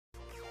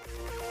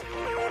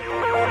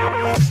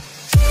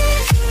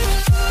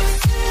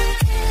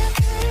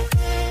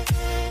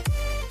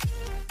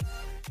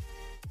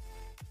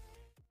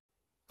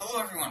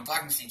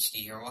BlagmousHD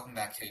here. Welcome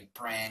back to a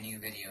brand new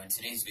video. In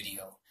today's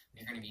video,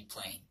 we're going to be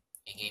playing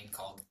a game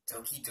called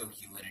Doki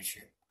Doki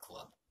Literature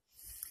Club.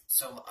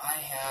 So I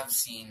have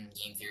seen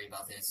game theory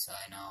about this.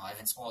 I know I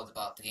haven't spoiled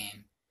about the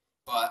game,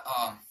 but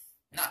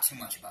not too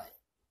much about it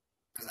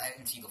because I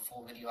didn't see the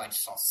full video. I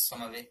just saw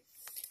some of it.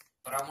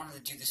 But I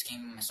wanted to do this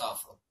game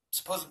myself.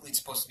 Supposedly it's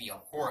supposed to be a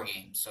horror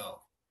game,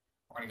 so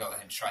we're going to go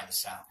ahead and try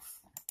this out.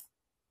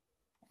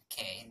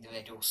 Okay,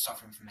 individuals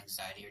suffering from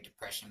anxiety or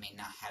depression may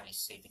not have a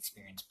safe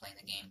experience playing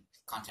the game.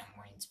 Content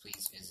warnings,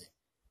 please visit.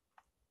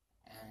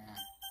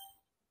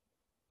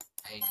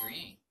 I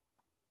agree.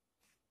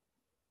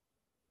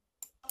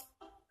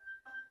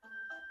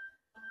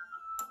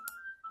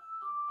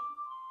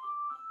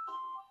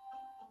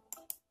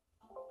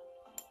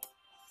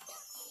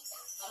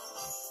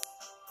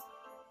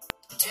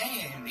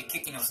 Dang, they're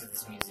kicking us with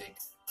this music.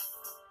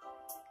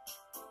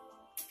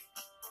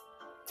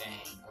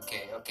 Dang,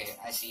 okay,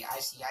 I see you.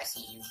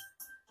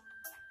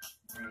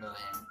 I'm gonna go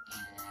ahead and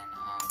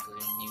go to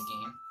new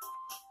game.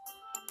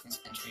 Let's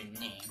enter your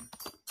name.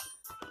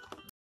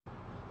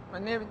 My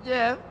name is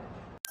Jeff.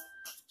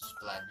 Just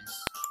Blagmus.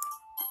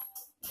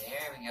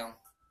 There we go.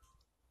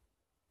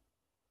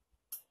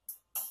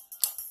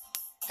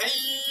 Hey!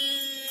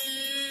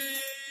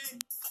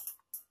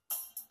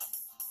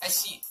 I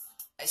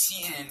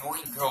see an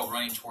annoying girl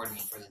running toward me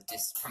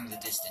from the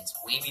distance,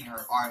 waving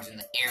her arms in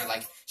the air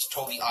like she's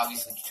totally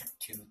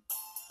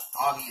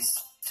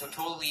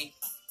totally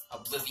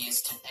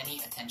oblivious to any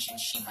attention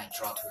she might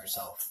draw to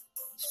herself.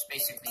 It's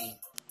basically,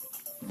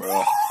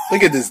 Bruh,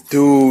 look at this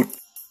dude.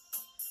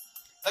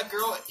 that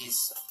girl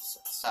is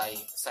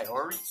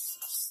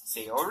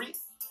Sayori?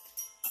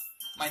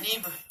 My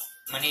neighbor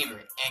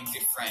and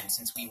good friend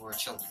since we were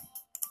children.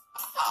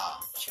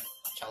 Ah,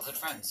 childhood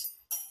friends.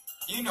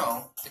 You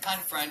know, the kind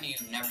of friend you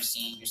never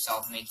see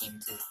yourself making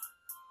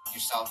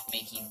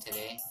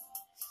today.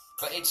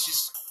 But it's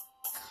just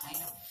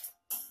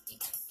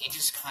it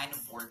just kind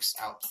of works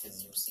out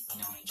because you've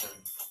known each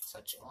other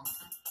such a long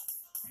time.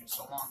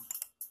 So long.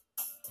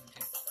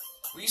 Okay.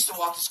 We used to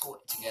walk to school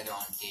together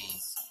on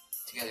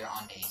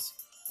days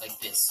like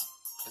this.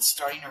 But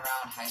starting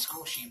around high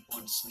school, she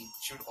would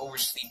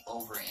oversleep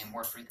and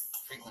more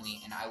frequently,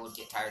 and I would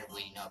get tired of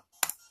waiting up.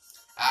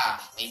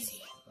 Ah,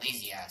 lazy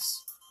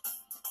ass.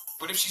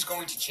 But if she's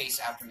going to chase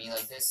after me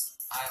like this,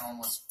 I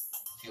almost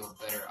feel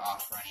better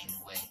off running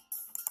away.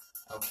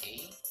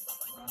 Okay,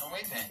 run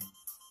away then.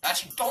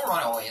 Actually, don't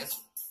run away. It's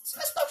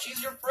messed up.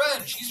 She's your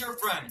friend.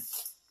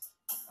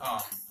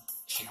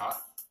 She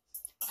hot?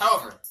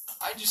 However,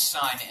 I just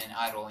sign an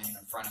idol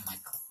in front of my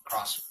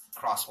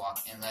crosswalk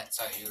and let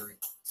Sayori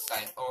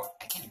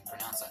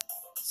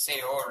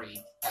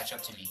catch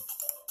up to me.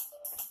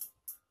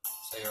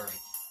 Sayori.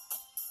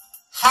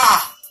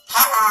 Ha!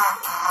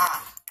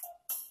 Ha!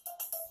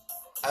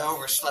 I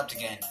overslept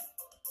again.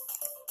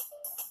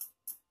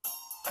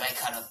 But I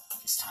cut up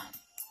this time.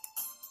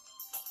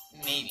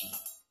 Maybe.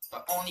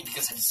 But only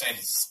because I decided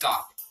to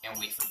stop and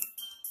wait for you.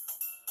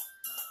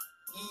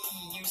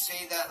 You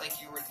say that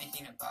like you were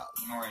thinking about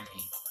ignoring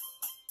me.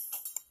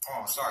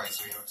 Oh, sorry,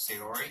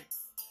 Sayori.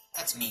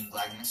 That's mean,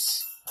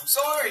 Blagmus. I'm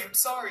sorry.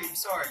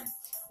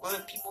 Well,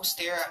 if people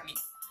stare at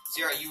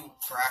you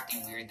for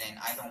acting weird, then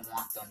I don't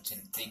want them to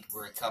think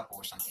we're a couple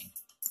or something.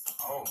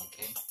 Oh,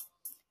 okay.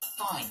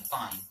 Fine.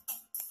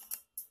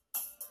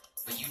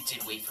 But you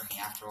did wait for me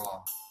after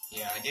all.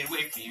 Yeah, I did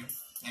wait for you.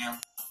 You know,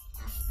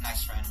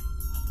 nice friend.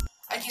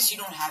 I guess you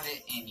don't have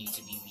it in you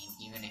to be mean,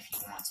 even if you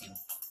want to.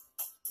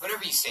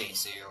 Whatever you say,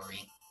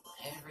 Sayori.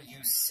 Whatever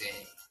you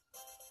say.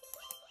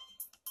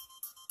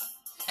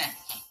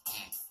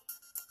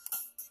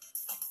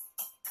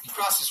 We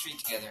cross the street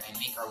together and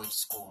make our way to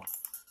school.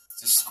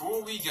 To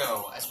school we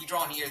go. As we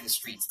draw near, the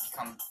streets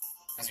become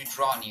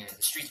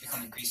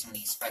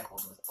increasingly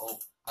speckled with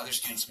other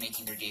students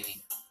making their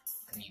daily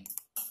commute.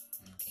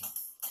 Okay.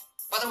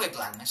 By the way,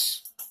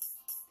 Blagmus,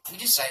 have you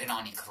decided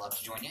on a club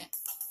to join yet?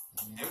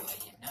 No, I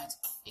have not.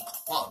 A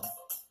club?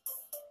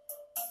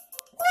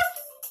 What?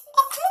 A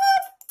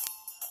club?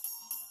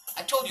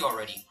 I told you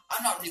already,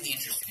 I'm not really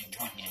interested in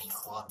joining any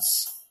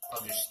clubs.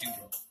 Clubs are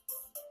stupid.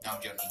 No,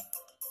 I'm joking.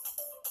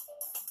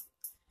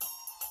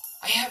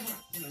 I haven't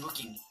been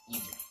looking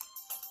either.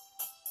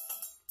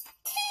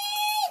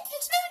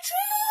 It's not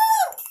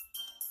true!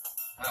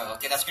 Oh,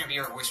 okay, that's gonna be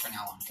your voice from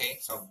now on, okay?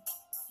 So,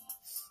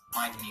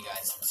 mind me,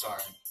 guys, I'm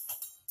sorry.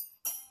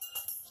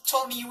 You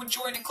told me you would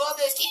join a club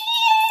this year!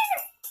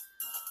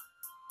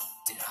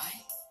 Did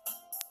I?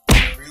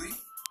 Really?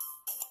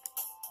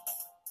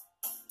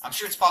 I'm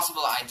sure it's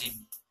possible I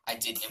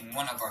did in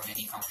one of our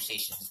many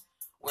conversations,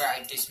 where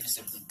I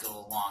dismissively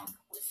go along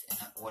with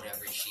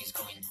whatever she's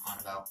going on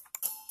about.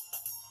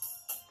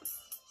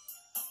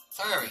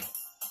 Sayori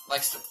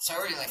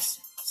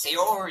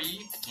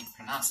I can't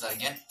pronounce that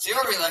again.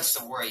 Sayori likes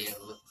to worry a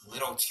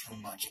little too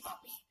much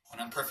about me. When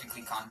I'm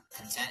perfectly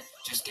content,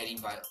 just getting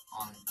by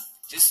on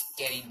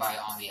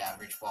the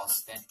average while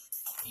spending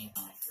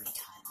my free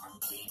time on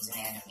games and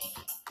anime.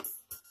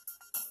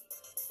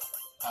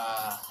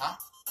 I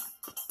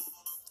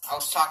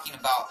was talking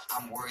about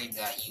I'm worried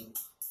that you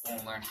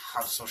won't learn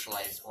how to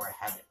socialize or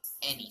have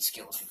any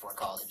skills before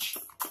college.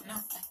 No,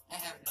 I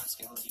have no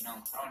skills, you know.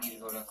 I don't need to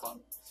go to a club.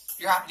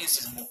 Your happiness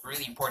is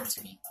really important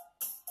to me.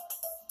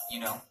 You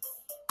know?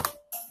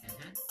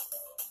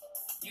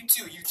 You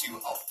too.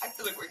 Oh, I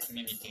feel like we're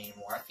communicating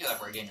more. I feel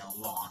like we're getting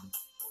along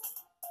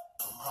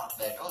a lot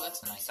better. Oh,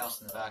 that's a nice house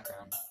in the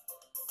background.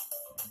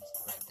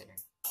 Right there.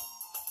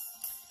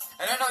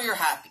 And I know you're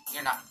happy.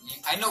 You're not.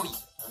 I know you.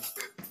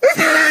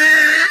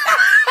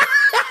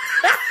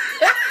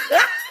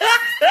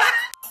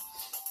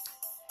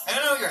 I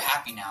know you're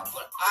happy now,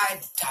 but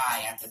I'd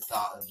die at the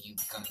thought of you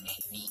becoming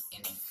a NEET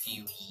in a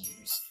few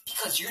years.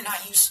 Because you're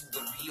not used to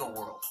the real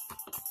world.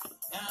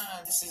 No,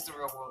 this is the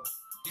real world.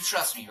 You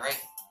trust me, right?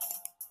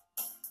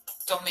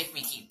 Don't make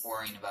me keep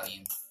worrying about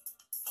you.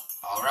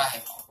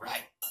 Alright.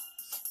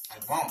 I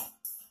won't.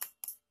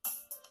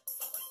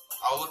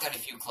 I'll look at a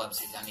few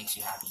clubs if that makes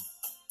you happy.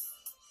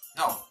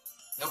 No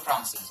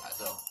promises,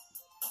 though.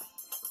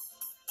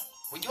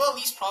 Would you at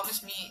least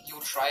promise me you'll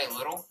try a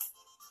little?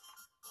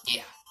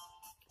 Yeah.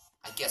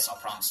 I guess I'll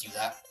promise you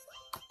that.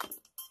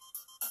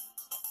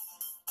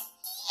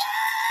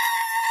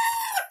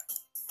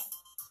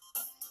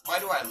 Why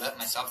do I let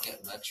myself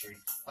get lectured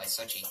by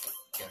such a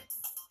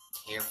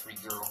carefree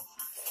girl?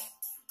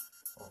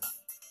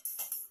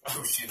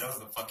 Oh shit, that was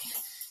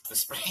the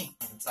spray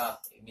on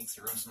top. It makes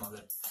the room smell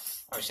good.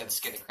 Oh, she had to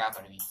scare the crap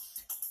out of me.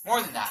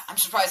 More than that, I'm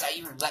surprised I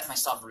even let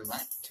myself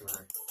relent to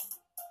her.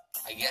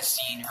 I guess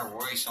seeing her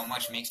worry so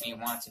much makes me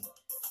want to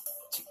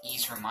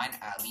ease her mind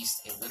at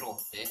least a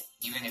little bit,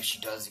 even if she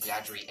does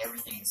exaggerate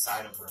everything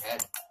inside of her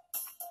head.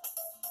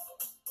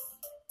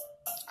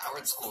 Hour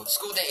at school. The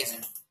school day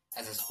isn't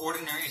as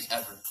ordinary as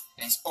ever,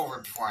 and it's over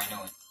before I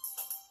know it.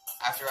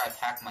 After I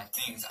pack my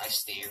things, I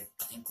stare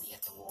blankly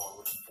at the wall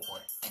looking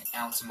for an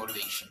ounce of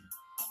motivation.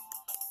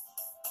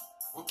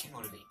 What can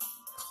motivate me?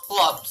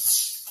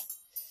 Clubs!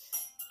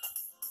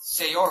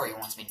 Sayori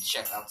wants me to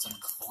check out some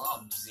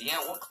clubs. Yeah,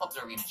 what clubs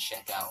are we gonna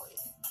check out?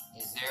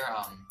 Is there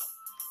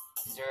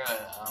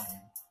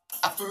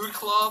a food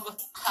club?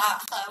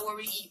 Where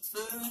we eat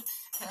food?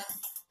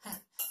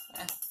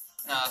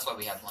 No, that's what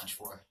we have lunch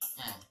for.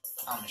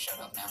 I'm gonna shut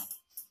up now.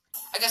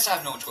 I guess I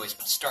have no choice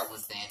but to start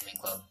with the anime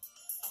club.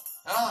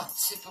 Oh,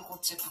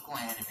 typical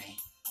anime.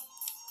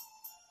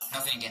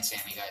 Nothing against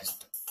anime, guys.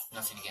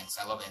 Nothing against.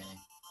 I love anime.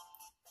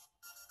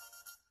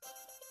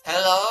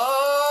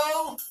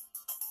 Hello?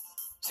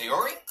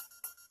 Sayori?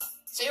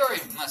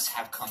 Sayori must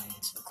have come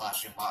into the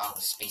classroom while I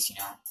was spacing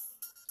out.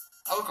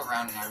 I look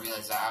around and I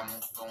realize that I'm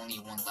the only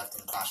one left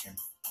in the classroom.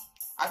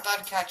 I thought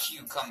I'd catch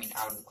you coming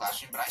out of the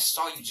classroom, but I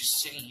saw you just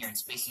sitting here and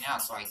spacing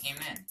out, so I came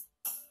in.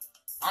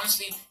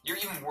 Honestly, you're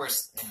even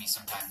worse than me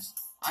sometimes.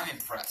 I'm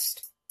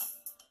impressed.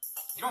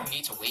 You don't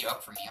need to wait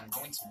up for me. I'm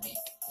going to make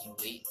you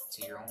late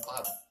to your own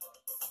club.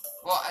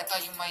 Well, I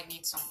thought you might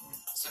need some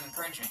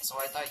encouragement, so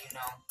I thought you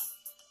know...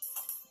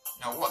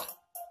 Know what?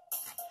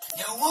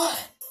 Know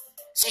what?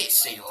 Say it,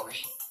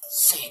 Sayori.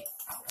 Say it.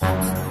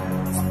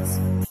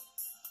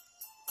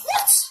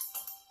 What?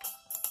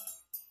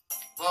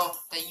 Well,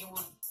 that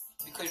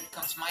we could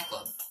come to my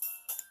club.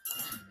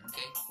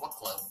 Okay. What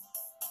club?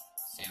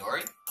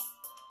 Sayori?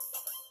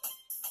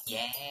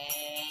 Yeah.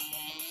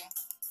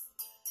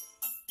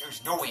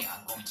 There's no way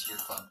I'm going to your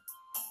club.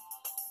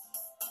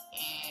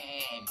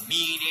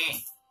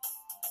 Meanie.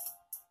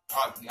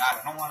 Oh, God,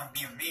 I don't want to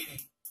be a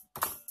meanie.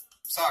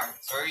 Sorry.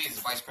 Sayori is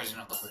the vice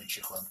president of the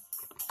literature club.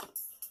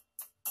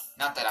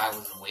 Not that I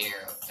was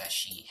aware that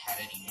she had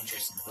any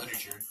interest in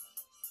literature.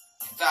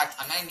 In fact,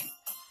 I'm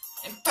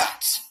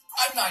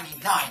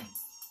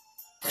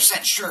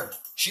 99% sure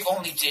she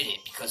only did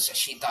it because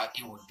she thought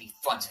it would be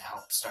fun to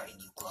help start a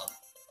new club.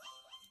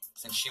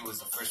 Since she was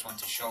the first one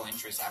to show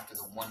interest after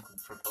the one who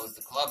proposed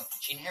the club,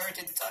 she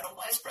inherited the title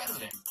vice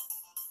president.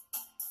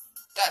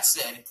 That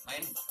said,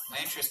 my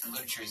interest in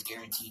literature is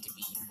guaranteed to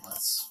be even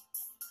less.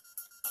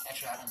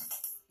 Actually, I don't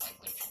like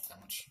literature that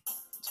much,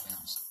 to be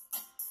honest.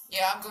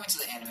 Yeah, I'm going to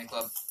the anime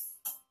club.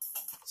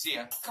 See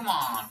ya. Come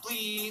on,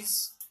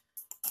 please.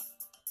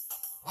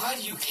 Why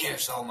do you care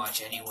so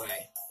much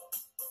anyway?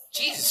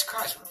 Jesus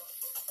Christ, we're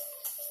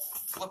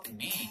flipping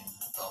mean.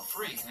 Oh,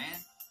 freak,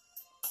 man.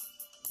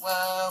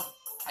 Well,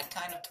 I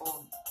kind of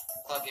told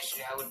the club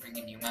yesterday I would bring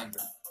a new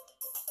member.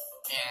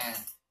 And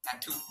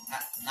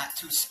not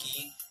too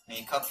ski,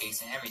 made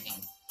cupcakes and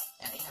everything.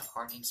 And they have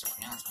hard names to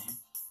pronounce, man.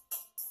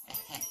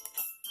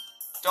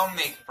 Don't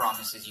make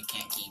promises you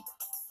can't keep.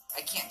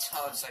 I can't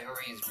tell if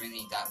Sayori is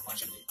really that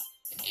much of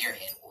an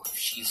airhead, or if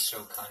she's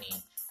so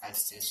cunning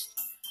as to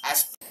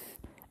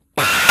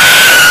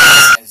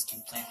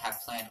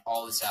have planned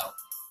all this out.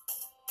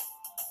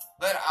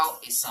 Let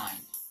out a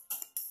sign.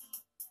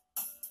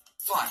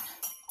 Fine,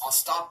 I'll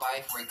stop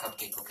by for a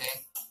cupcake,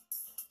 okay?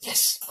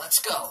 Yes, let's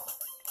go.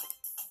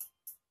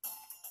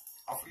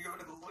 Off we go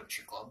to the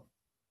literature club.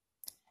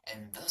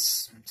 And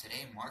thus,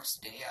 today marks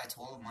the day I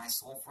told my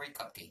soul for a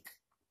cupcake.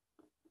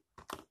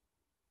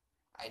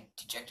 I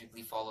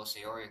dejectedly follow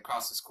Sayori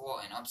across the school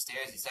and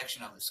upstairs a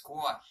section of the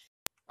school.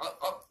 No,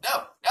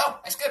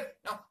 I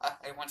skipped. No, I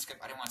didn't want to skip.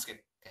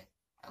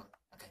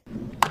 Okay.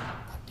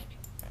 God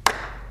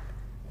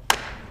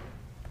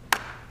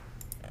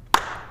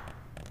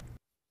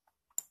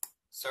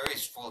Sorry,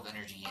 it's full of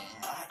energy.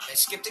 I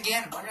skipped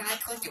again. Why did I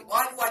click it?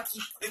 Why do I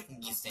keep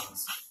clicking these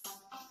things?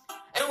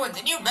 Everyone,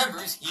 the new member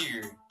is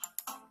here.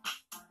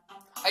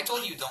 I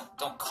told you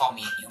don't call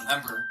me a new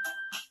member.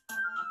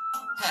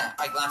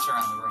 I glanced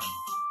around the room.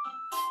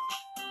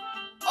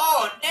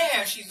 Oh,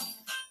 damn, she's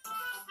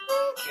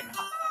freaking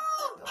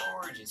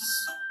gorgeous.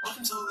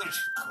 Welcome to the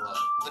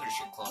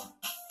Literature Club.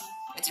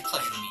 It's a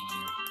pleasure to meet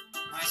you.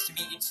 Nice to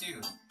meet you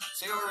too.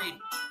 Sayori.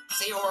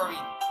 Say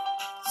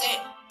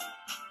it.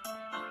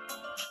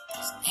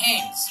 His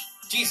names.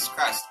 Jesus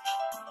Christ.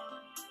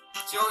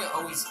 Sayori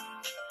always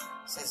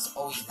says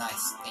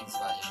nice things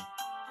about you.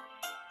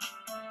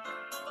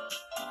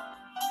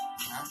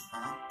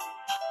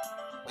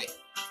 Wait.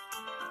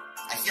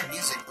 I hear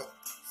music, but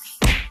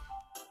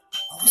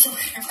I wasn't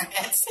wearing my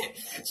headset.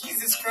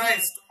 Jesus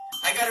Christ.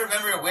 I gotta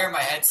remember to wear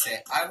my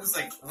headset. I was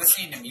like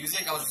listening to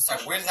music. I was just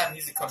like, where's that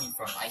music coming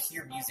from? I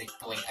hear music,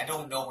 but like I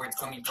don't know where it's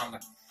coming from.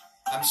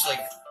 I'm just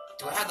like,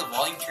 do I have the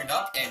volume turned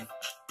up? And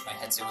my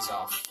headset was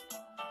off.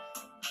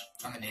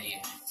 I'm an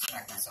idiot.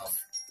 Smack myself.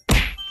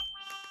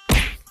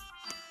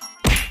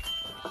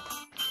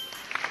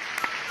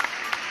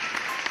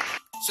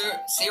 So,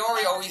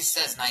 Sayori always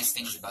says nice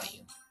things about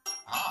you.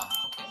 Ah,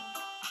 okay.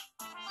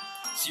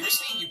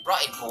 Seriously? You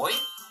brought a boy?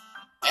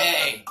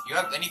 Hey, you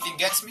have anything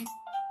against me?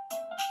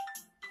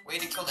 Way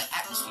to kill the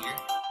atmosphere.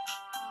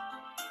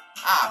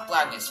 Ah,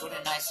 Blackness, what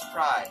a nice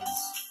surprise.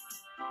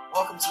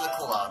 Welcome to the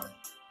club.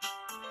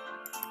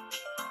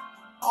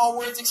 All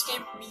words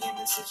escape me in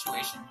this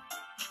situation.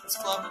 This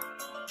club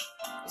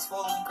is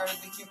full of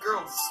incredibly cute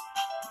girls.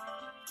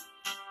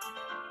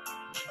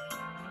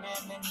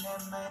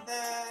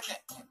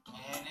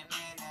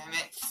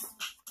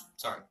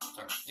 Sorry,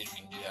 didn't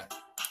mean to do that.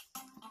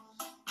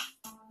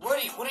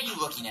 What are you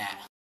looking at?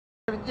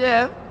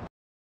 Yeah.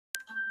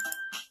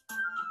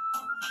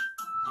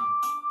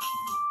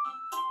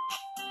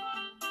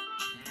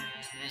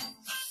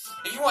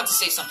 If you want to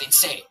say something,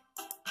 say it.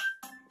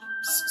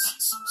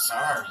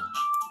 Sorry.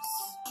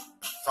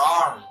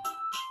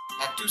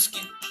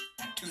 Natuski.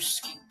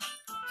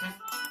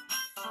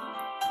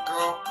 The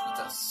girl with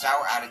a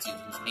sour attitude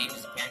whose name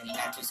is apparently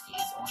Natuski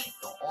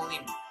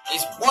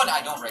is one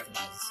I don't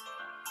recognize.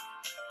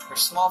 Her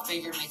small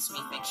figure makes me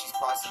think she's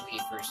possibly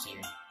a first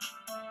year.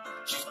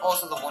 She's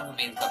also the one who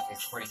made the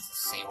cupcakes, according to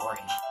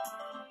Sayori.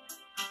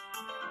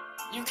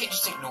 You can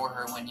just ignore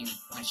her when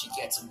she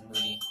gets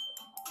moody.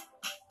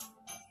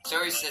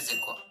 Sayori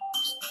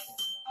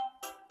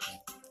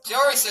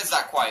says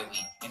that quietly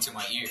into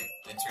my ear,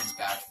 then turns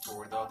back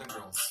toward the other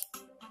girls.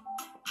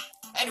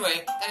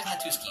 Anyway, that is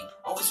Natuski,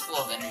 always full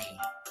of energy.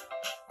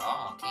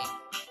 Oh, okay.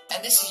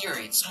 And this is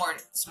Yuri,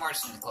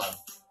 smartest in the club.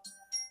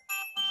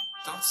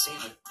 Don't say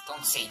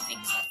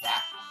things like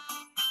that.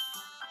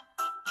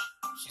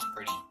 She's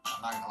pretty.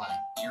 I'm not gonna lie.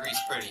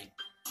 Yuri's pretty.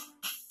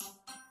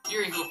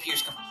 Yuri who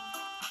appears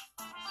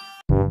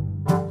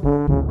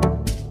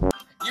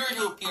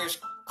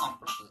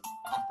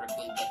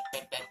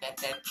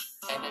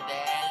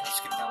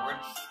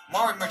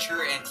more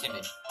mature and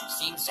timid.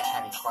 Seems to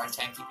have a hard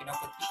time keeping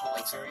up with people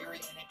like Yuri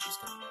and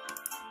Natuska.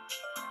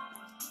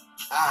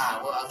 Ah,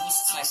 well, at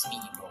least it's nice to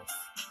meet you both.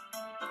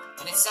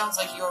 And it sounds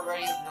like you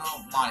already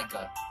know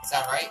Monica. Is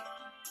that right?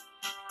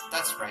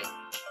 That's right.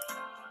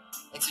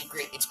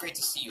 It's great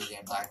to see you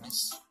again,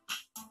 Blackness.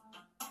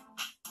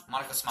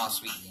 Monica smiles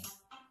sweetly.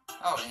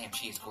 Oh, damn,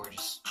 she is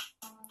gorgeous.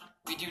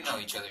 We do know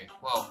each other.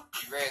 Well,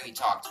 we rarely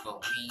talked,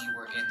 but we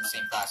were in the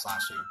same class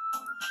last year.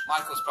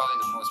 Monica was probably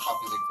the most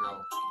popular girl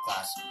in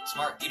class.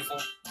 Smart, beautiful,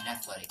 and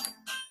athletic.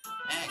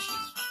 Man,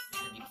 she's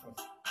very beautiful.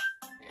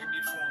 Very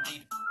beautiful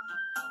indeed.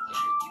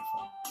 Very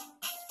beautiful.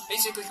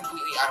 Basically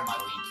completely out of my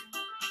league.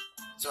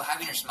 So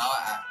having her smile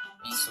at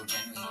me so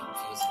genuinely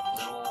feels a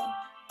little,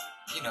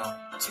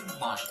 too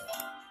Monica.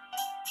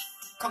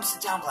 Come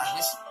sit down,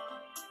 Blackness.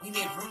 We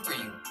made room for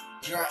you.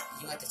 You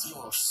at the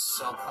table,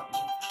 so you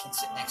can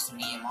sit next to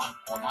me and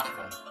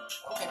Monica.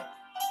 Okay,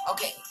 I'll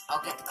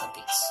get the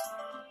cupcakes.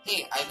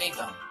 Hey, I made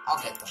them.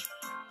 I'll get them.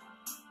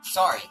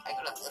 Sorry, I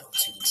got a little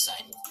too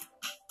excited.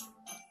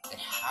 Then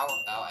how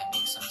about I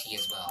make some tea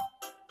as well?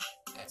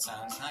 That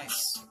sounds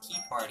nice. A tea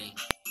party.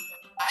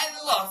 I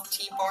love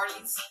tea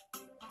parties.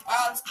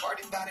 Wow, this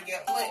party's about to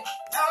get lit.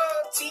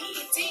 Oh, tea!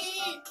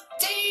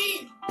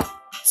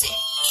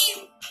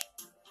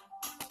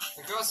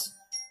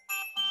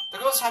 The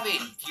girls have a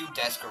few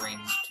desks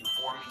arranged to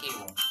form a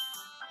table.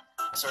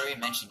 As already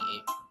mentioned,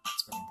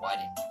 it's been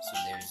widened, so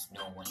there's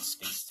no one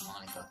space to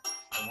Monica,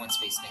 and one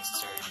space next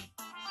to Sayori.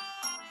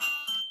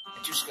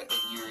 Natuska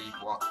and Yuri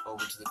walk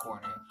over to the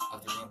corner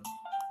of the room,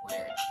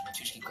 where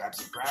Natuska grabs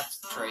the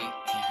tray,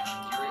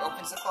 and Yuri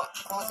opens the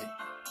closet.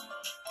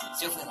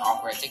 Still feeling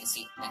awkward, I take a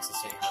seat next to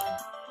Sayori.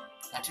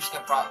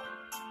 Natuska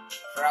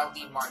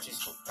proudly marches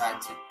back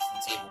to the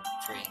table,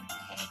 tray in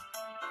hand.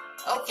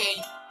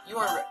 Okay,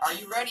 are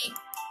you ready?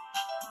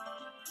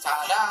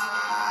 Ta-da!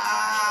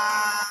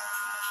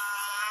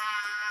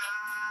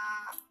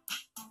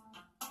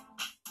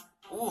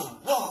 Ooh,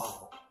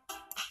 whoa!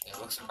 They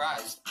look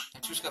surprised.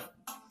 Natuska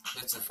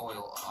lifts the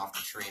foil off the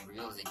tray and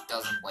reveals a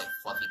dozen white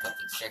fluffy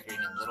cupcakes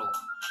decorated in little,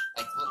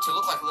 to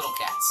look like little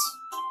cats.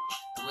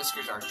 The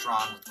whiskers are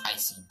drawn with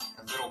icing,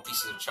 and little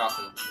pieces of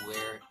chocolate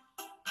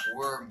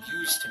were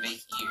used to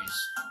make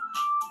ears.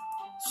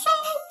 So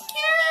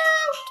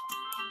cute!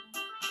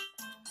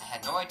 I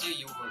had no idea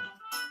you were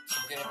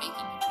so good at making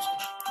Matuski.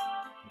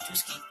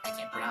 Matuski, I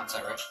can't pronounce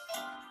that right.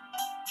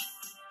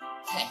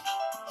 Hey,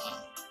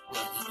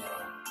 well,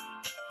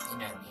 you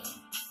know me.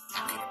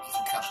 I'm good at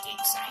making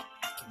cupcakes. I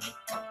can make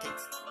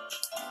cupcakes.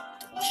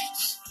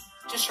 Delicious.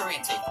 Just hurry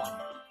and take one.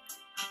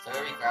 So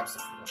Yuri grabs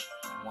the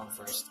one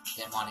first,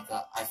 then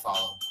Monica, I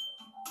follow.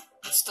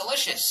 It's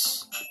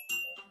delicious!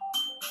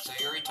 So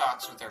Yuri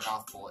talks with her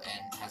mouth full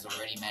and has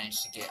already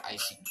managed to get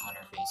icing on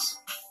her face.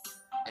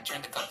 I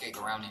turn the cupcake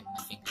around in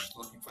my fingers,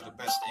 looking for the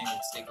best angle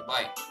to take a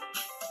bite.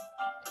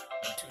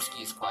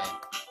 Matuski is quiet.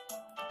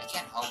 I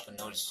can't help but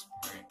notice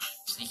her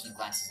sneaking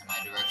glances in my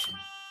direction.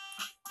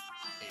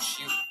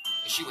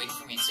 Is she waiting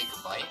for me to take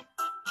a bite?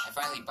 I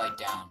finally bite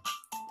down.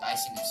 The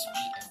icing is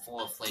sweet and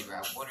full of flavor.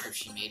 I wonder if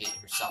she made it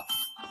herself.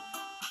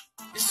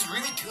 This is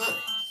really good.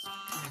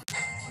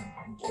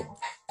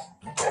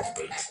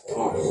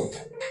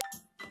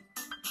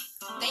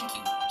 Thank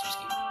you,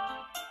 Matuski.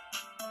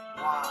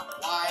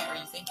 Why are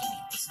you thanking me?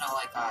 It's not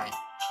like I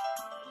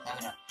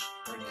haven't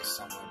heard this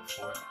somewhere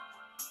before.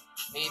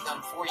 Made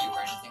them for you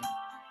or anything.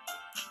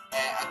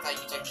 I thought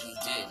you technically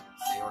did,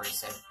 Sayori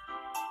said.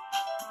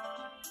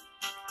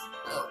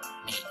 Well,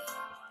 maybe.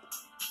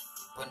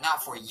 But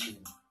not for you,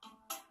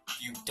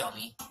 you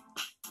dummy.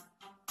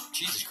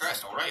 Jesus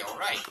Christ, alright.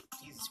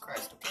 Jesus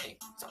Christ, okay.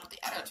 Stop with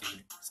the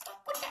attitude.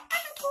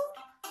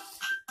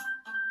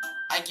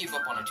 I give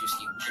up on Matuski's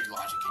weird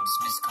logic and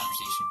dismiss the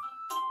conversation.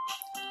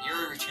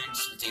 Yuri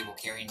returns to the table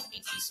carrying a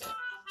tea set.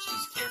 She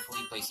is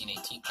carefully placing a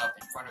teacup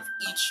in front of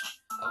each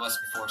of us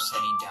before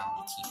setting down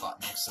the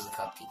teapot next to the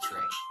cupcake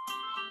tray.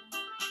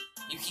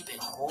 You keep a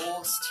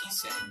whole tea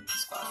set in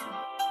this classroom.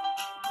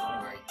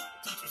 Don't worry,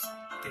 the teachers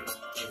gave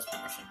us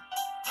permission.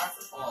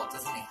 After all,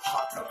 doesn't a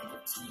hot cup of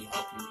tea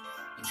help you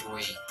enjoy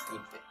a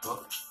good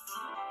book?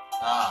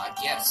 I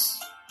guess.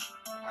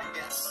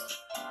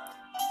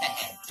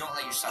 Heh, don't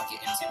let yourself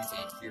get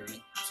intimidated,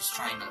 Yuri. Just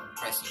trying to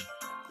impress you.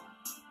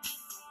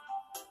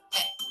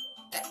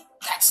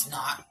 That's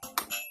not...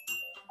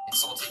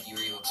 Insulted,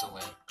 Yuri looks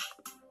away.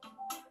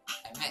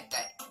 I meant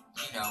that,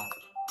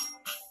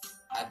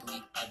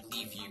 I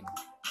believe you.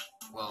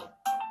 Well,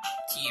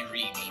 tea and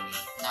reading maybe,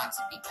 not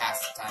to be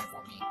past the time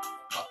for me.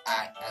 But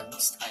at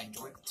least I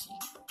enjoyed the tea.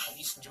 At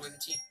least enjoy the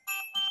tea.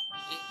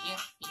 Yeah.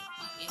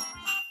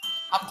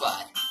 I'm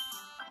glad.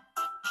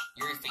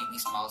 Yuri faintly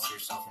smiles to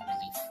herself in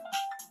relief.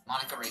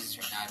 Monica raises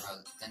her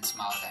eyebrow, then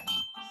smiles at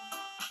me.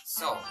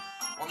 So,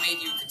 what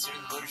made you consider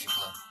the literature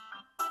club?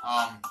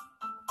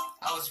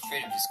 I was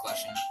afraid of this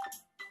question.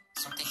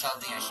 Something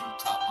tells me I should have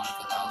taught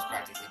Monica that I was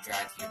practically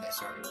dragged here by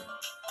Sayori.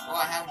 Well,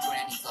 I haven't joined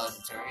any clubs,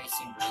 and Sayori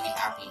seemed really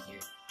happy here.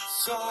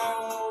 So,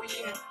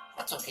 yeah,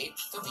 that's okay.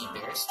 Don't be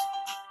embarrassed.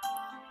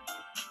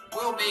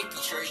 We'll make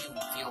sure you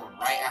feel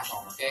right at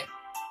home, okay?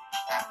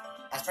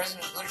 As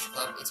president of the literature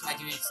club, it's my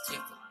duty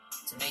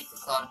to make the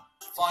club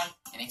fun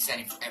and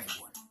exciting for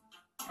everyone.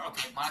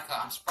 Okay, Monica,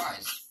 I'm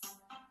surprised.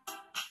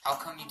 How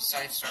come you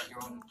decided to start your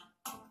own...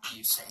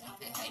 You said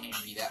it. I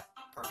didn't read that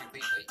perfectly,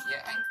 but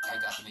yeah, I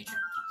got the major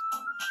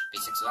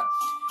basics of that.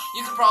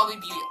 You could probably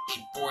be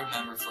a board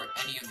member for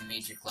any of the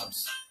major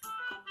clubs.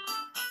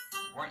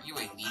 Weren't you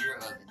a leader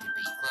of the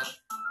debate club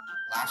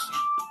last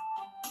year?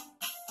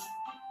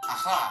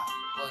 Aha!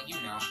 Well,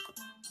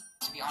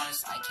 To be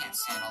honest, I can't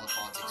stand all the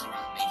politics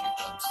around the major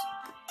clubs.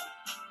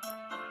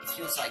 It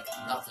feels like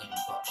nothing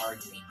but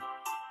arguing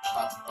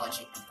about the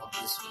budget and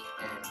publicity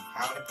and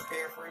how to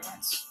prepare for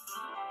events.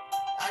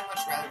 I'd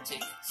much rather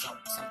take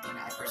something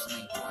I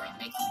personally enjoy and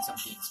making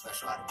something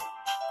special out of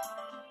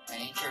it.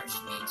 And it encourages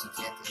me to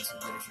get into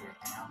literature,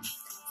 and I'm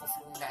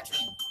fulfilling that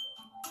dream.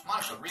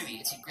 Monica, really,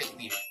 it's a great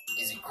leader.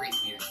 Is a great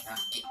leader, not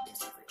it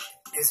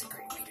is a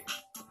great leader.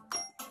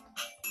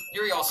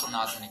 Yuri also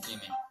nods in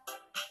agreement.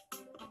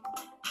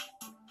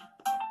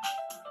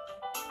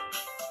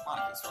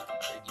 Monica's fucking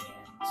pretty,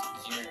 man. So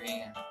is Yuri,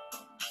 and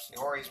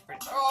Sayori's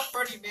pretty. Oh,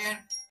 pretty, man.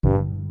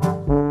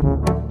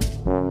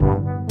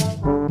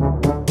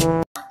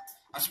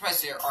 I'm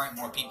surprised there aren't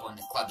more people in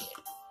the club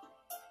yet.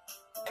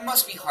 It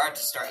must be hard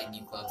to start a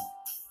new club.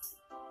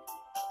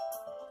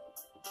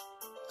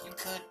 You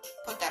could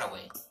put that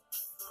away.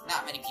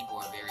 Not many people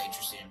are very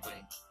interested in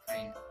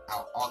putting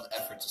out all the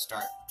effort to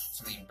start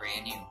something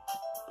brand new.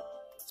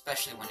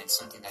 Especially when it's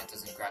something that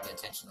doesn't grab the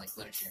attention like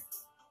literature.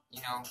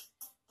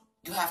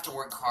 You have to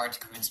work hard to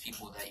convince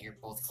people that you're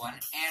both fun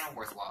and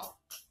worthwhile.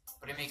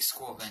 But it makes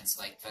school events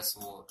like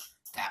festival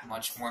that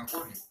much more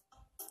important.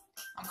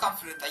 I'm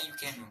confident that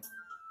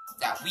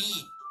we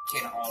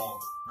can all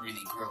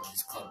really grow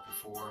this club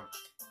before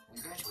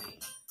we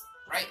graduate.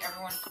 Right,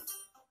 everyone?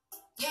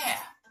 Yeah!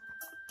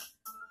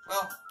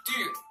 Well,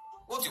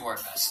 we'll do our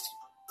best.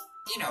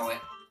 You know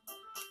it.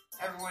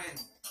 Everyone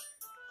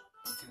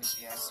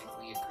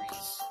enthusiastically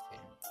agrees.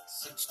 And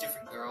such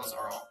different girls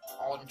are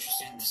all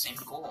interested in the same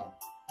goal.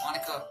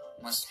 Monica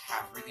must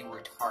have really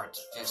worked hard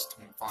just to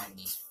find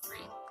these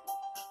three.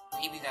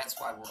 Maybe that's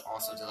why we're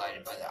also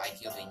delighted by the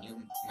idea of a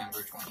new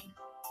member joining.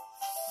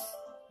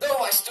 Though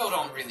I still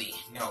don't really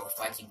know if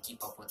I can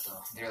keep up with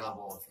their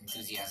level of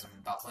enthusiasm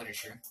about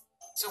literature.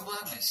 So,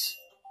 Blagmus,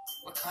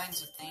 what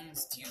kinds of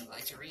things do you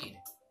like to read?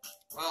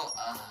 Well,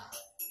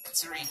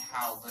 considering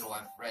how little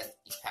I've read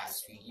these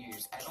past few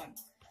years, I don't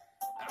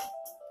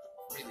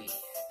really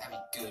have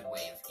a good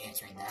way of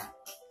answering that.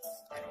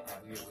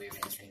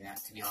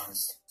 To be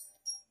honest.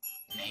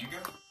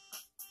 Manga?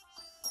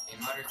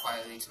 I muttered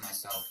quietly to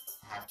myself,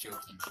 half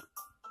joking.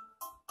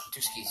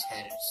 Tuski's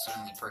head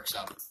suddenly perks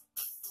up.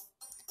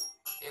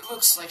 It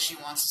looks like she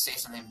wants to say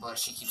something, but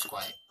she keeps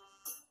quiet.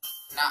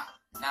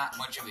 Not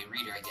much of a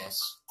reader, I guess.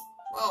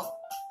 Well,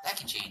 that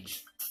can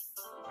change.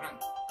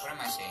 What am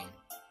I saying?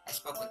 I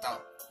spoke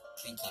without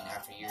thinking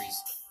after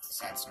Yuri's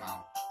sad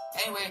smile.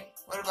 Anyway,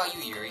 what about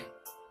you, Yuri?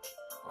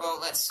 Well,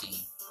 let's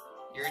see.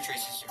 Yuri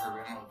traces her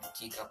rim of a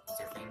teacup with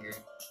her finger.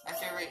 My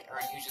favorite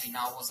are usually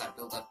novels that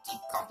build up deep,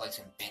 complex,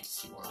 and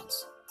fantasy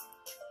worlds.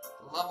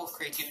 The level of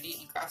creativity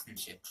and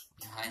craftsmanship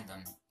behind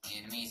them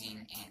is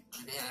amazing,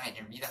 and I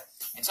didn't read that.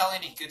 And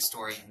telling a good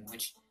story in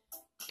which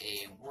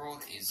a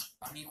world is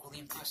unequally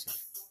impressive.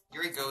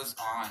 Yuri goes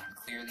on,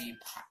 clearly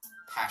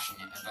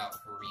passionate about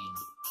her reading.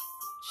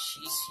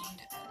 She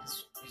seemed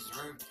as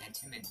reserved and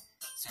timid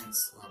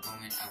since the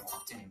moment I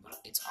walked in, but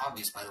it's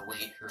obvious by the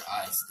way her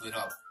eyes lit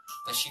up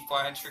that she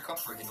finds her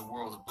comfort in the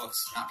world of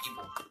books, not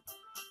people.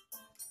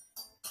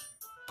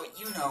 But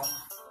you know,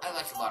 I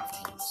like a lot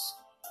of things.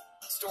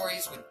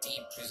 Stories with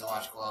deep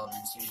physiological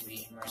elements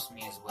usually immerse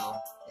me as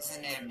well.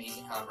 Isn't it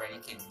amazing how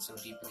writing can so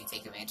deeply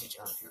take advantage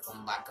of your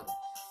own lack of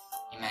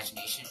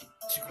imagination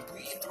to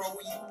completely throw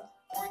you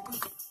for a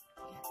loop?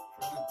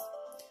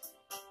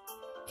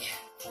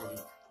 For a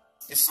loop.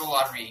 This is a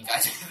lot of reading,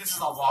 guys. This is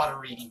a lot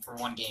of reading for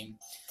one game.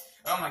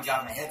 Oh my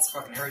god, my head's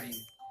fucking hurting.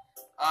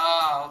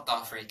 What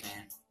the freak,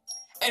 man.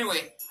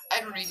 Anyway,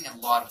 I've been reading a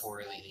lot of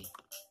horror lately.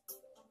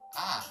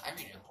 I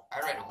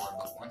read a horror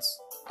book once.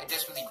 I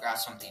desperately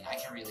grasped something I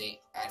can relate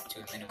to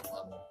a minimum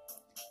level.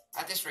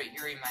 At this rate,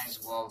 Yuri might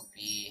as well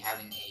be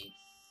having a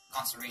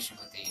conversation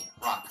with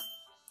a rock.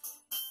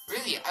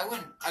 Really, I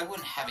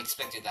wouldn't have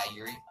expected that,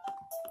 Yuri.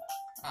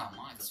 Oh,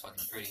 Monica's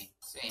fucking pretty.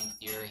 Same with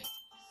Yuri.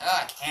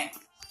 I can't.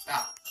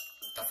 Stop.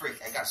 The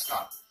freak, I gotta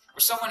stop. For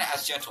someone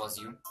as gentle as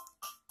you,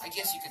 I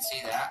guess you could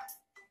say that.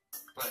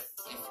 But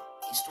if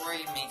a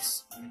story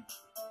makes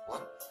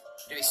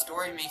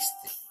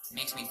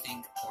me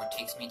think or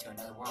takes me to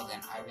another world,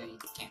 then I really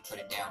can't put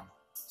it down.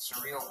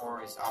 Surreal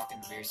horror is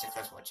often very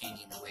successful at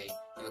changing the way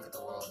we look at the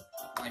world,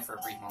 only for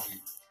a brief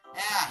moment. I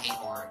hate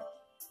horror.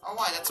 Oh,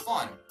 why? That's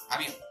fun. I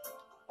mean,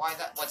 why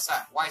that? What's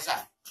that? Why is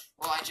that?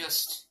 Well,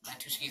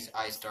 Tuski's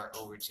eyes dart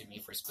over to me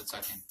for a split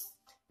second.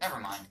 Never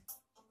mind.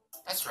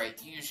 That's right,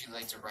 you usually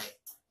like to write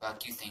about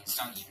cute things,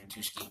 don't you,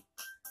 Tuski?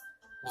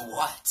 Well,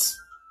 what?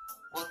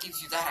 What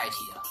gives you that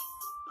idea?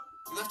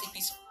 You left a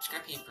piece of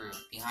scrap paper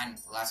behind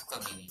the last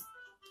club meeting.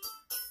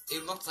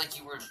 It looked like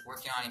you were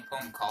working on a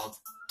poem called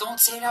Don't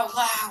Say It Out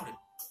Loud!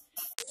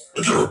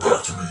 Give it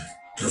back to me.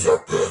 Give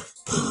that back,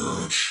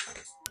 bitch.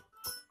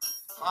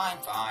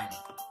 Fine.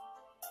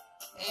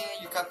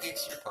 Your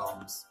cupcakes, your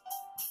poems.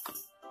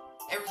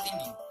 Everything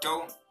you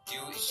don't do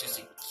is just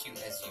as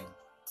cute as you.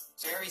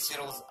 So Yuri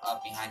settles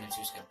up behind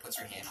Tuski and puts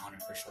her hand on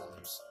her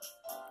shoulders.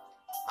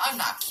 I'm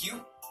not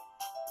cute.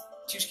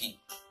 Tuski,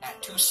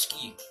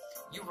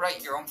 you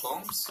write your own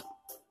poems?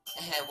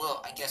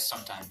 Well, I guess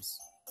sometimes.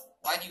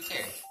 Why do you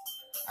care?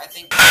 I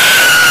think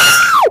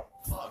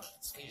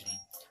excuse me.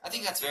 I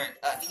think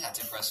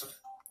that's impressive.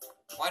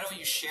 Why don't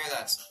you share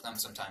them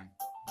sometime?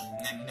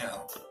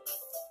 No.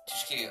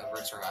 Tuski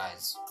averts her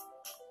eyes.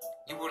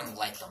 You wouldn't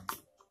like them.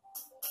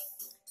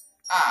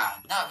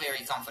 Not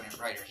very confident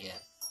writer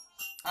yet.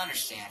 I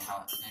understand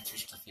how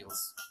Tuski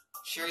feels.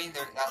 Sharing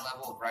that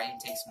level of writing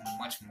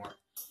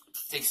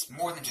takes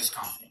more than just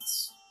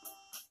confidence.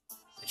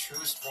 The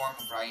truest form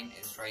of writing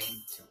is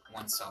writing to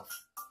oneself.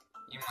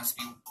 You must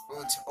be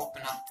willing to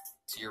open up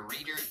to your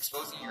reader,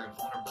 exposing your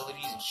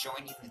vulnerabilities and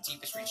showing even the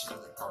deepest reaches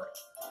of their heart.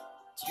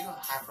 Do you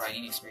have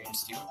writing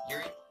experience too,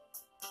 Yuri?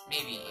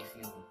 Maybe if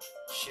you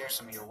share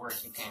some of your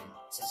work, you can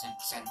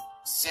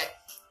sit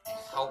and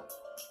help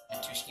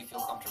Tuski feel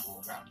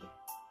comfortable around you.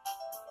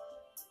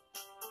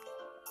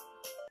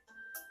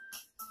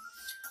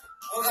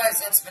 Well,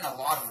 guys, that's been a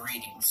lot of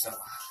reading, so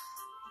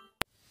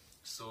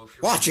if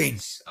you're watching,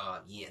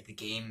 the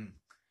game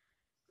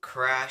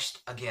crashed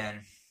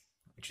again,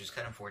 which is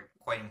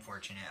quite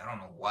unfortunate. I don't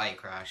know why it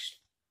crashed,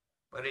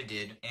 but it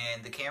did,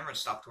 and the camera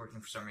stopped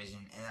working for some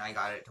reason, and I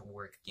got it to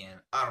work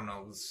again. I don't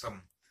know, it was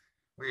some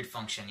weird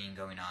functioning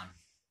going on.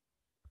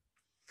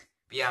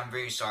 But yeah, I'm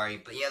very sorry.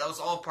 But yeah, that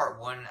was all part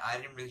 1. I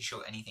didn't really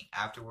show anything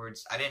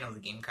afterwards. I didn't know the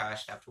game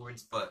crashed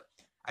afterwards, but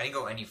I didn't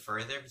go any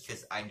further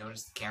because I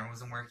noticed the camera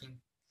wasn't working.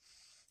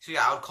 So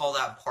yeah, I would call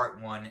that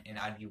part 1, and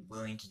I'd be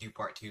willing to do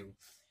part 2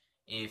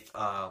 if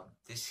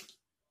this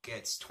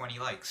gets 20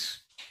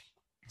 likes.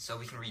 So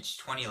we can reach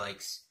 20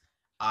 likes.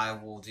 I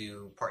will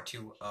do part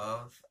 2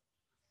 of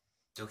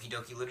Doki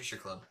Doki Literature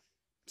Club.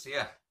 So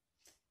yeah,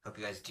 hope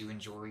you guys do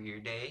enjoy your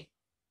day.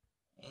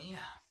 And yeah,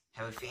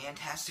 have a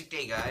fantastic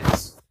day,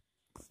 guys.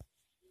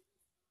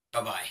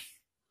 Bye-bye.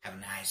 Have a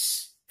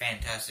nice,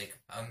 fantastic,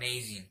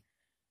 amazing,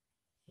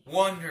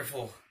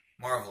 wonderful,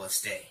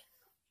 marvelous day.